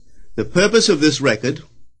The purpose of this record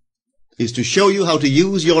is to show you how to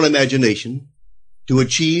use your imagination to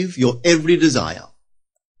achieve your every desire.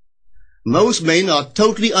 Most men are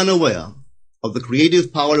totally unaware of the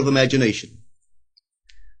creative power of imagination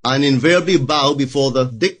and invariably bow before the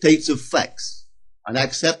dictates of facts and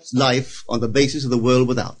accept life on the basis of the world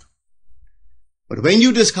without. But when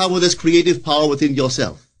you discover this creative power within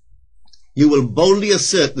yourself, you will boldly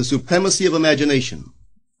assert the supremacy of imagination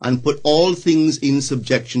and put all things in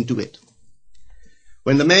subjection to it.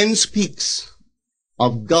 When the man speaks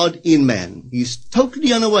of God in man, he is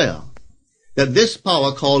totally unaware that this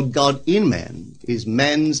power called God in man is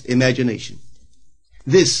man's imagination.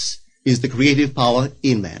 This is the creative power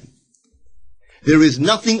in man. There is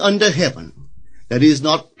nothing under heaven that is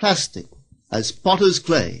not plastic as potter's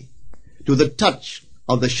clay to the touch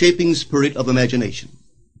of the shaping spirit of imagination.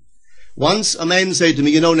 Once a man said to me,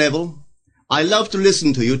 "You know, Neville, I love to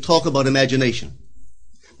listen to you talk about imagination.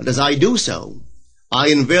 But as I do so, I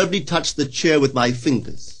invariably touch the chair with my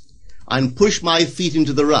fingers and push my feet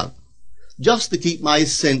into the rug, just to keep my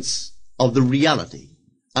sense of the reality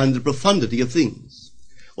and the profundity of things."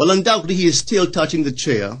 Well, undoubtedly he is still touching the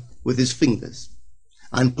chair with his fingers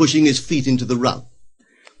and pushing his feet into the rug.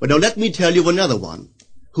 But now let me tell you another one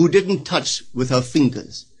who didn't touch with her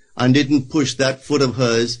fingers and didn't push that foot of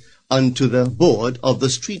hers onto the board of the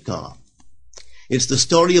streetcar. It's the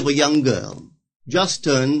story of a young girl, just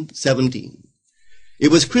turned 17.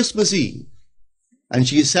 It was Christmas Eve, and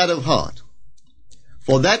she is sad of heart.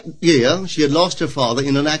 For that year, she had lost her father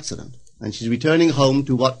in an accident, and she's returning home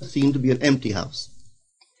to what seemed to be an empty house.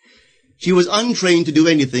 She was untrained to do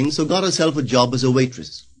anything, so got herself a job as a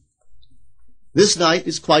waitress. This night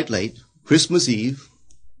is quite late, Christmas Eve.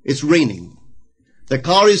 It's raining. The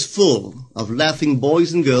car is full of laughing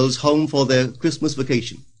boys and girls home for their Christmas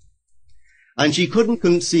vacation. And she couldn't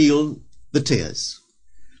conceal the tears.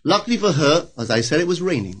 Luckily for her, as I said, it was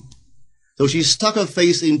raining. So she stuck her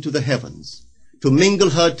face into the heavens to mingle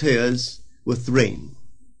her tears with rain.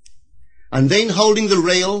 And then, holding the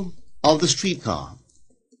rail of the streetcar,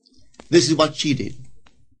 this is what she did.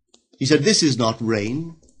 She said, "This is not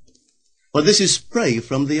rain, but this is spray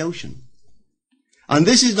from the ocean. And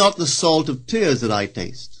this is not the salt of tears that I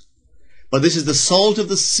taste, but this is the salt of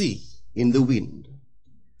the sea in the wind.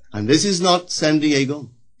 And this is not San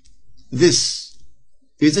Diego. This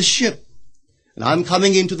is a ship, and I'm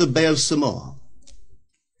coming into the Bay of Samoa."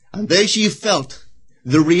 And there she felt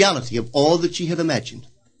the reality of all that she had imagined.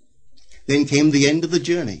 Then came the end of the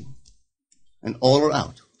journey, and all are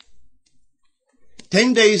out.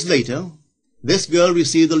 10 days later, this girl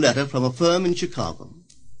received a letter from a firm in Chicago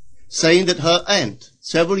saying that her aunt,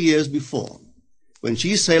 several years before, when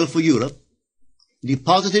she sailed for Europe,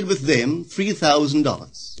 deposited with them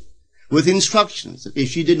 $3,000 with instructions that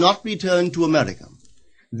if she did not return to America,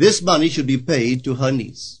 this money should be paid to her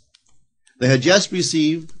niece. They had just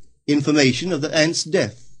received information of the aunt's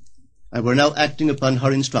death and were now acting upon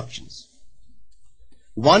her instructions.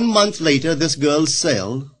 1 month later, this girl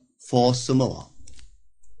sailed for Samoa.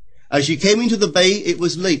 As she came into the bay, it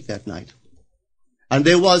was late that night, and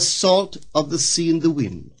there was salt of the sea in the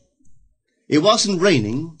wind. It wasn't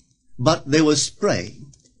raining, but there was spray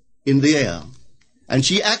in the air, and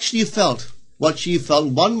she actually felt what she felt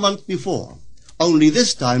 1 month before, only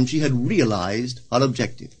this time she had realized her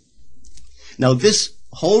objective. Now this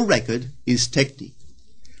whole record is technique.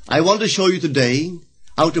 I want to show you today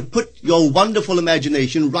how to put your wonderful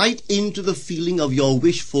imagination right into the feeling of your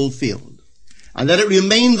wish fulfilled, and let it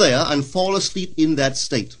remain there and fall asleep in that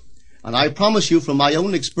state. And I promise you from my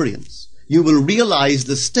own experience, you will realize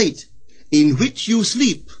the state in which you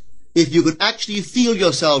sleep if you could actually feel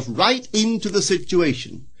yourself right into the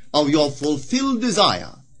situation of your fulfilled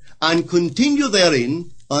desire and continue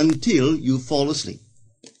therein until you fall asleep.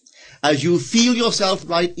 As you feel yourself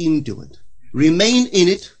right into it, remain in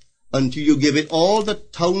it until you give it all the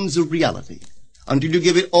tones of reality, until you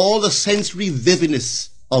give it all the sensory vividness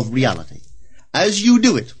of reality. As you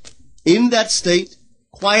do it, in that state,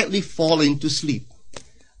 quietly fall into sleep.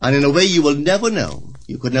 And in a way you will never know,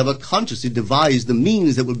 you could never consciously devise the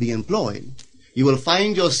means that will be employed, you will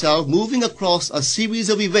find yourself moving across a series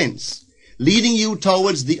of events leading you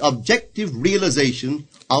towards the objective realization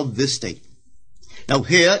of this state. Now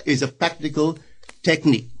here is a practical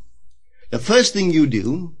technique. The first thing you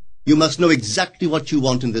do, you must know exactly what you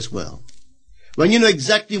want in this world. When you know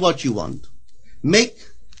exactly what you want, make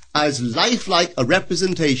as lifelike a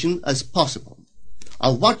representation as possible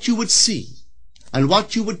of what you would see and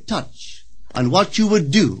what you would touch and what you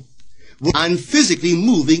would do and physically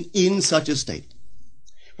moving in such a state.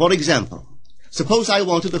 For example, suppose I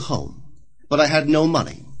wanted a home, but I had no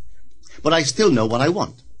money, but I still know what I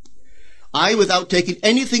want. without taking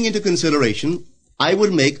anything into consideration, I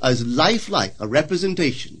would make as lifelike a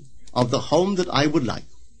representation of the home that I would like,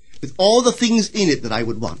 with all the things in it that I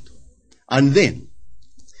would want. And then,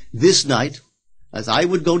 this night, as I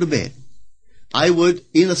would go to bed, I would,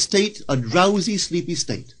 in a drowsy, sleepy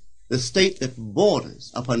state, the state that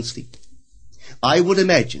borders upon sleep, I would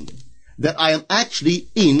imagine that I am actually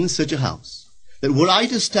in such a house, that were I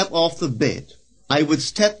to step off the bed, I would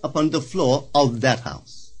step upon the floor of that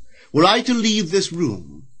house. Were I to leave this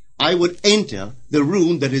room, I would enter the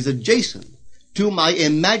room that is adjacent to my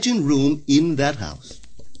imagined room in that house.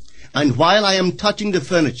 And while I am touching the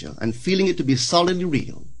furniture and feeling it to be solidly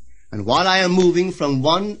real, and while I am moving from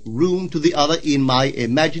one room to the other in my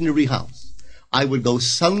imaginary house, I would go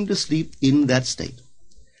sound asleep in that state.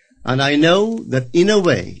 And I know that in a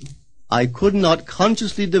way I could not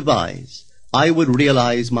consciously devise, I would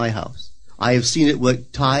realize my house. I have seen it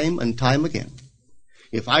work time and time again.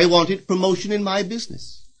 If I wanted promotion in my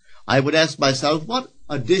business, I would ask myself what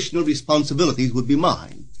additional responsibilities would be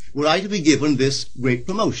mine were I to be given this great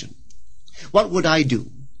promotion. What would I do?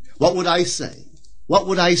 What would I say? What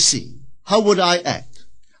would I see? How would I act?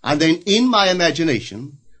 And then in my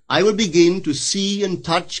imagination, I would begin to see and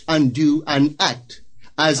touch and do and act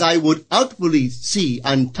as I would outwardly see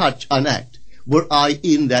and touch and act were I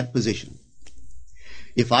in that position.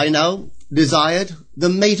 If I now desired the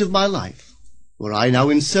mate of my life, were I now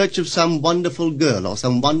in search of some wonderful girl or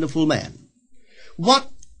some wonderful man, what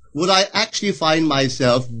would I actually find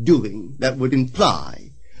myself doing that would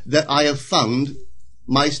imply that I have found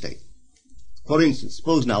my state? For instance,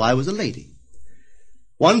 suppose now I was a lady.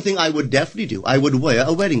 One thing I would definitely do, I would wear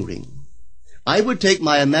a wedding ring. I would take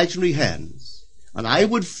my imaginary hands, and I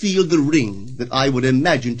would feel the ring that I would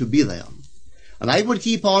imagine to be there. And I would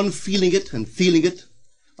keep on feeling it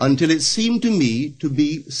until it seemed to me to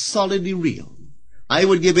be solidly real. I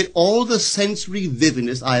would give it all the sensory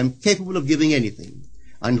vividness I am capable of giving anything.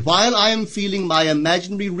 And while I am feeling my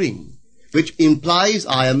imaginary ring, which implies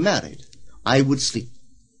I am married, I would sleep.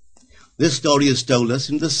 This story is told us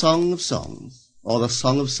in the Song of Songs, or the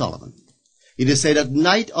Song of Solomon. It is said, "At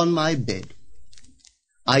night on my bed,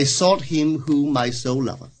 I sought him whom my soul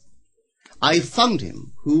loveth. I found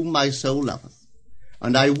him whom my soul loveth,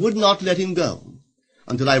 and I would not let him go,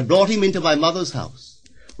 until I brought him into my mother's house,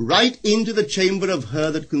 right into the chamber of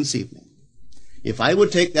her that conceived me." If I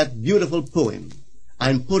would take that beautiful poem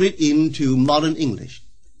and put it into modern English,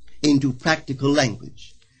 into practical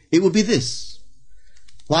language, it would be this.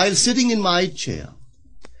 While sitting in my chair,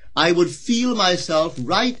 I would feel myself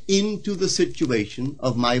right into the situation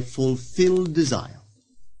of my fulfilled desire.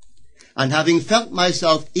 And having felt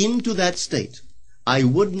myself into that state, I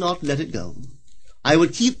would not let it go. I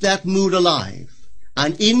would keep that mood alive,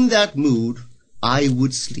 and in that mood, I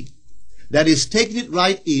would sleep. That is, taking it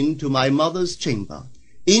right into my mother's chamber,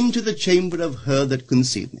 into the chamber of her that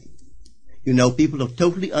conceived me. You know, people are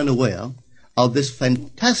totally unaware of this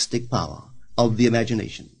fantastic power of the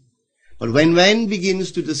imagination. But when man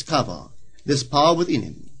begins to discover this power within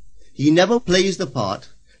him, he never plays the part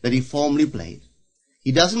that he formerly played.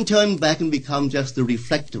 He doesn't turn back and become just the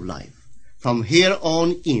reflective life. From here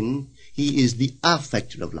on in, he is the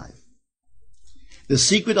affecter of life. The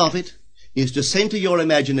secret of it is to center your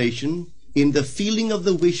imagination in the feeling of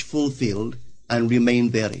the wish fulfilled and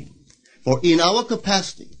remain therein. For in our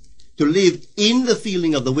capacity to live in the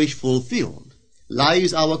feeling of the wish fulfilled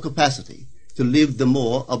lies our capacity to live the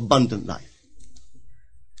more abundant life.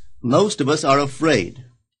 Most of us are afraid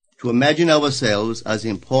to imagine ourselves as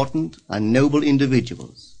important and noble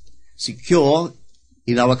individuals, secure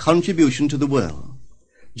in our contribution to the world,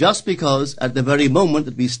 just because at the very moment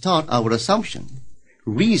that we start our assumption,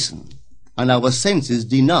 reason and our senses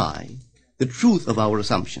deny the truth of our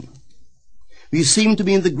assumption. We seem to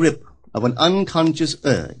be in the grip of an unconscious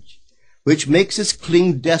urge which makes us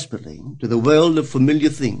cling desperately to the world of familiar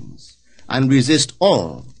things and resist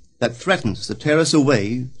all that threatens to tear us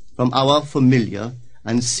away from our familiar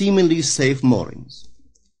and seemingly safe moorings.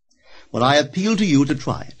 But I appeal to you to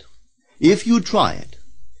try it. If you try it,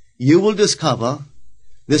 you will discover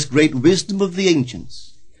this great wisdom of the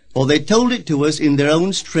ancients, for they told it to us in their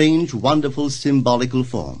own strange, wonderful, symbolical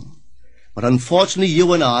form. But unfortunately,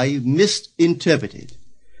 you and I misinterpreted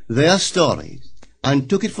their stories and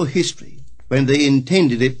took it for history when they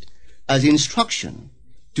intended it as instruction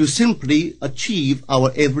to simply achieve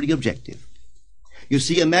our every objective. You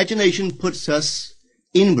see, imagination puts us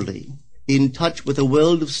inwardly in touch with a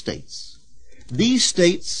world of states. These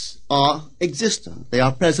states are existent. They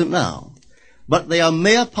are present now. But they are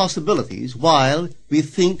mere possibilities while we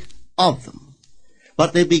think of them.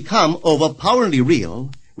 But they become overpoweringly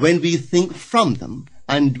real when we think from them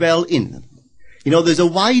and dwell in them. You know, there's a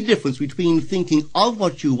wide difference between thinking of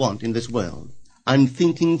what you want in this world and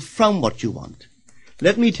thinking from what you want.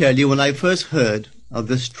 Let me tell you, when I first heard of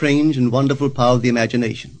the strange and wonderful power of the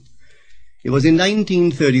imagination, it was in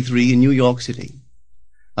 1933 in New York City.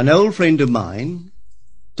 An old friend of mine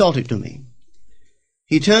taught it to me.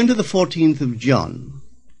 He turned to the 14th of John,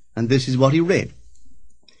 and this is what he read.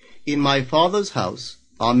 In my Father's house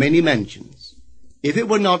are many mansions. If it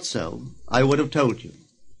were not so, I would have told you.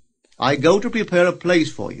 I go to prepare a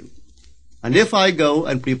place for you. And if I go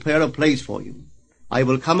and prepare a place for you, I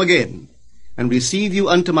will come again and receive you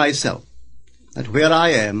unto myself, that where I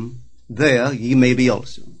am, there ye may be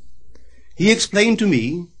also. He explained to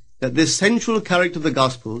me that this central character of the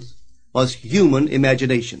Gospels was human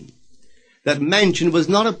imagination. That mansion was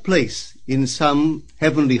not a place in some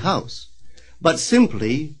heavenly house, but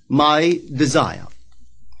simply my desire.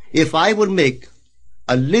 If I would make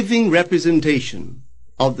a living representation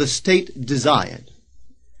of the state desired,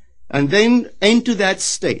 and then enter that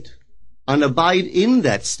state and abide in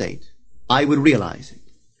that state, I would realize it.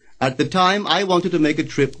 At the time, I wanted to make a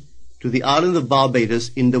trip to the island of Barbados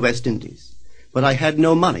in the West Indies, but I had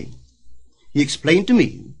no money. He explained to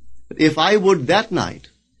me that if I would that night,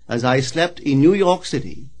 as I slept in New York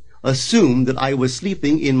City, assume that I was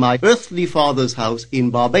sleeping in my earthly father's house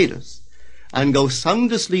in Barbados, and go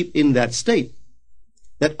sound asleep in that state,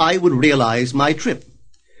 that I would realize my trip.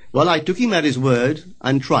 Well, I took him at his word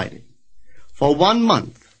and tried it. For 1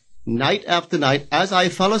 month, night after night, as I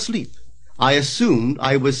fell asleep, I assumed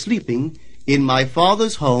I was sleeping in my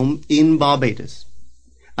father's home in Barbados.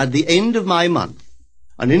 At the end of my month,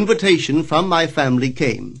 an invitation from my family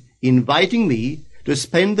came, inviting me to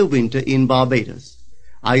spend the winter in Barbados.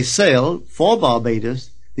 I sailed for Barbados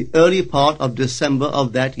the early part of December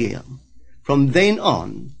of that year. From then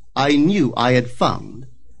on, I knew I had found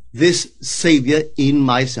this Savior in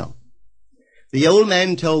myself. The old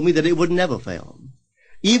man told me that it would never fail.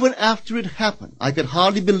 Even after it happened, I could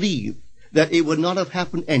hardly believe that it would not have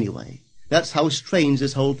happened anyway. That's how strange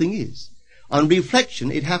this whole thing is. On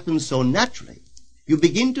reflection, it happens so naturally. You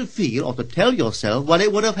begin to feel or to tell yourself, well,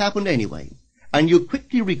 it would have happened anyway. And you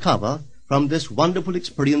quickly recover from this wonderful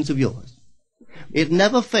experience of yours. It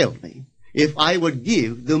never failed me if I would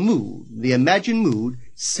give the mood, the imagined mood,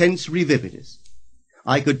 sensory vividness.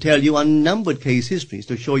 I could tell you unnumbered case histories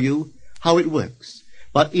to show you how it works.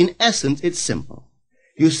 But in essence, it's simple.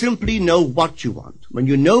 You simply know what you want. When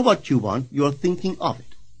you know what you want, you're thinking of it.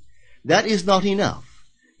 That is not enough.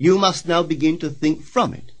 You must now begin to think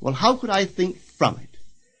from it. Well, how could I think from it?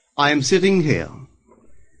 I am sitting here,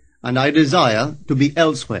 and I desire to be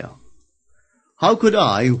elsewhere. How could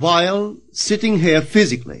I, while sitting here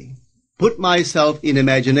physically, put myself in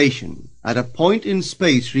imagination at a point in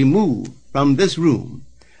space removed from this room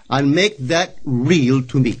and make that real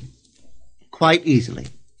to me? Quite easily.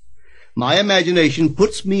 My imagination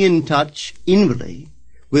puts me in touch inwardly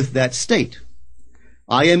with that state.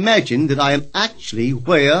 I imagine that I am actually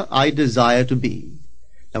where I desire to be.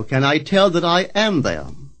 Now, can I tell that I am there?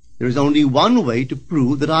 There is only one way to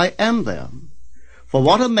prove that I am there. For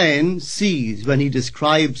what a man sees when he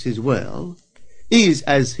describes his world is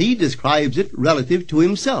as he describes it relative to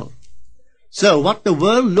himself. So what the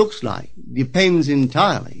world looks like depends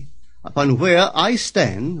entirely upon where I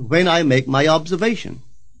stand when I make my observation.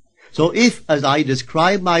 So if, as I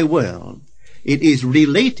describe my world, it is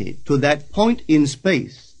related to that point in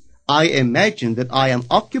space I imagine that I am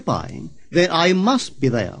occupying, then I must be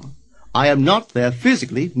there. I am not there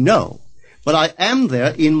physically, no, but I am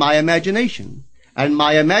there in my imagination. And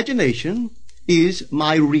my imagination is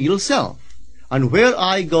my real self. And where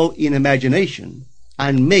I go in imagination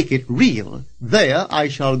and make it real, there I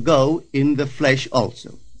shall go in the flesh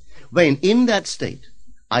also. When in that state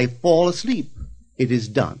I fall asleep, it is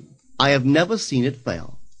done. I have never seen it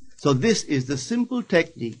fail. So this is the simple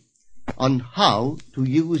technique on how to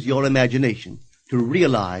use your imagination to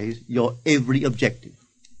realize your every objective.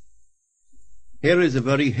 Here is a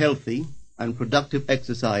very healthy and productive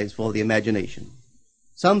exercise for the imagination.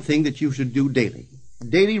 Something that you should do daily.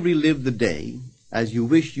 Daily relive the day as you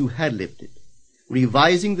wish you had lived it,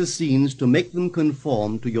 revising the scenes to make them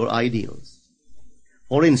conform to your ideals.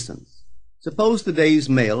 For instance, suppose the day's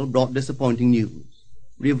mail brought disappointing news.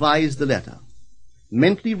 Revise the letter.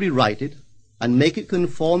 Mentally rewrite it and make it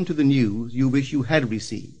conform to the news you wish you had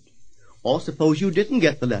received. Or suppose you didn't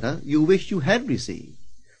get the letter you wish you had received.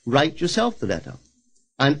 Write yourself the letter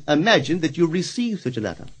and imagine that you received such a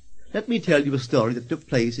letter. Let me tell you a story that took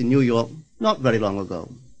place in New York not very long ago.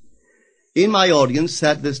 In my audience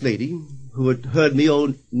sat this lady who had heard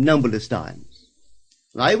me numberless times.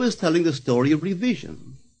 And I was telling the story of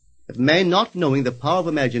revision, that man, not knowing the power of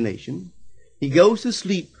imagination, he goes to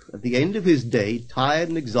sleep at the end of his day, tired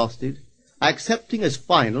and exhausted, accepting as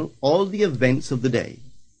final all the events of the day.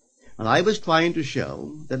 And I was trying to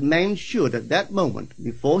show that man should, at that moment,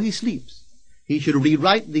 before he sleeps, he should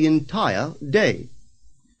rewrite the entire day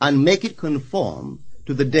and make it conform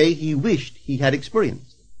to the day he wished he had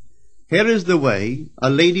experienced. Here is the way a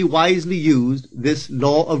lady wisely used this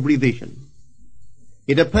law of revision.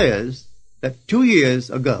 It appears that 2 years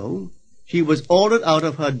ago she was ordered out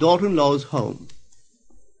of her daughter-in-law's home.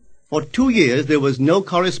 For 2 years there was no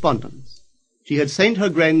correspondence. She had sent her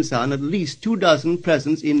grandson at least 24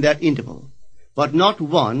 presents in that interval, but not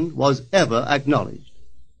one was ever acknowledged.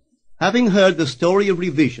 Having heard the story of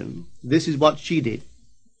revision, this is what she did.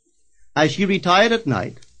 As she retired at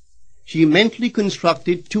night, she mentally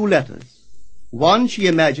constructed 2 letters. One she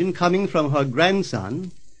imagined coming from her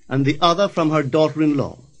grandson, and the other from her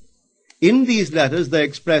daughter-in-law. In these letters they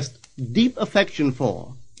expressed deep affection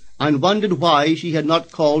for, and wondered why she had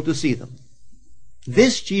not called to see them.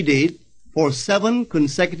 This she did for 7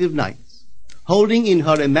 consecutive nights, holding in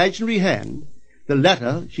her imaginary hand the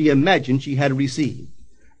letter she imagined she had received,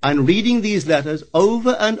 and reading these letters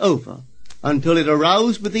over and over until it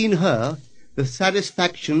aroused within her the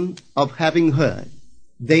satisfaction of having heard.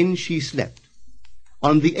 Then she slept.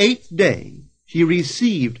 On the 8th day, she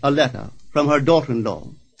received a letter from her daughter-in-law.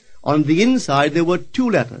 On the inside there were 2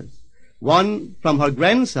 letters, one from her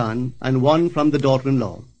grandson and one from the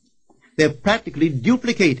daughter-in-law. They practically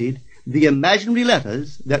duplicated the imaginary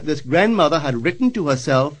letters that this grandmother had written to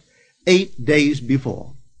herself 8 days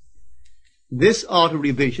before. This art of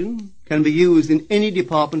revision can be used in any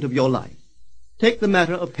department of your life. Take the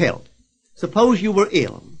matter of health. Suppose you were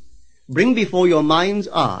ill. Bring before your mind's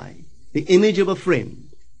eye the image of a friend.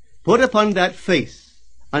 Put upon that face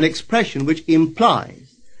an expression which implies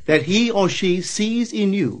that he or she sees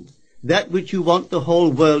in you that which you want the whole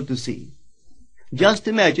world to see. Just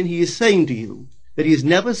imagine he is saying to you that he has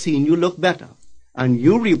never seen you look better, and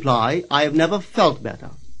you reply, I have never felt better.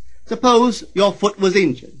 Suppose your foot was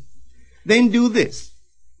injured. Then do this.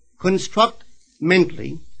 Construct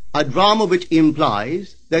mentally a drama which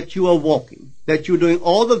implies that you are walking, that you're doing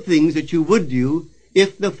all the things that you would do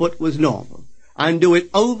if the foot was normal, and do it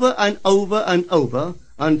over and over and over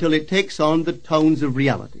until it takes on the tones of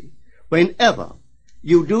reality. Whenever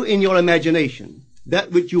you do in your imagination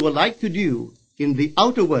that which you would like to do in the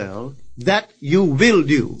outer world, that you will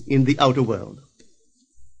do in the outer world.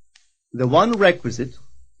 The one requisite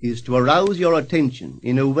is to arouse your attention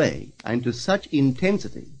in a way and to such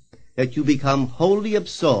intensity that you become wholly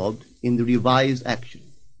absorbed in the revised action.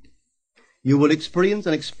 You will experience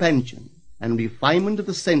an expansion and refinement of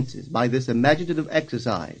the senses by this imaginative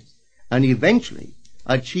exercise, and eventually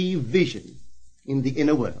achieve vision in the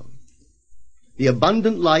inner world. The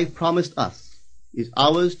abundant life promised us is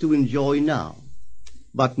ours to enjoy now,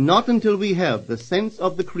 but not until we have the sense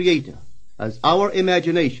of the Creator as our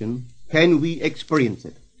imagination can we experience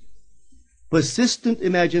it. Persistent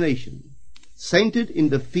imagination, centered in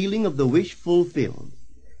the feeling of the wish fulfilled,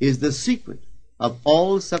 is the secret of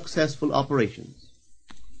all successful operations.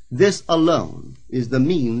 This alone is the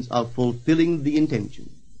means of fulfilling the intention.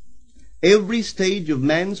 Every stage of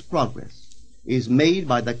man's progress is made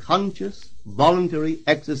by the conscious, voluntary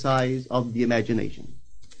exercise of the imagination.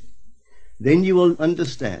 Then you will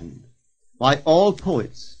understand why all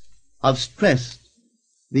poets have stressed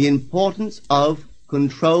the importance of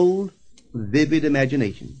controlled, vivid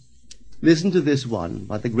imagination. Listen to this one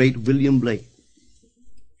by the great William Blake.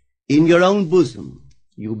 In your own bosom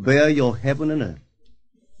you bear your heaven and earth,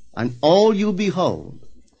 and all you behold,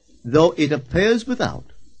 though it appears without,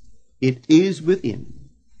 it is within,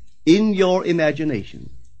 in your imagination,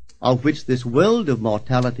 of which this world of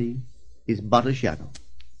mortality is but a shadow.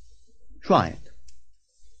 Try it,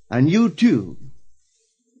 and you too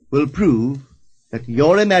will prove that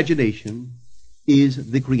your imagination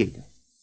is the Creator.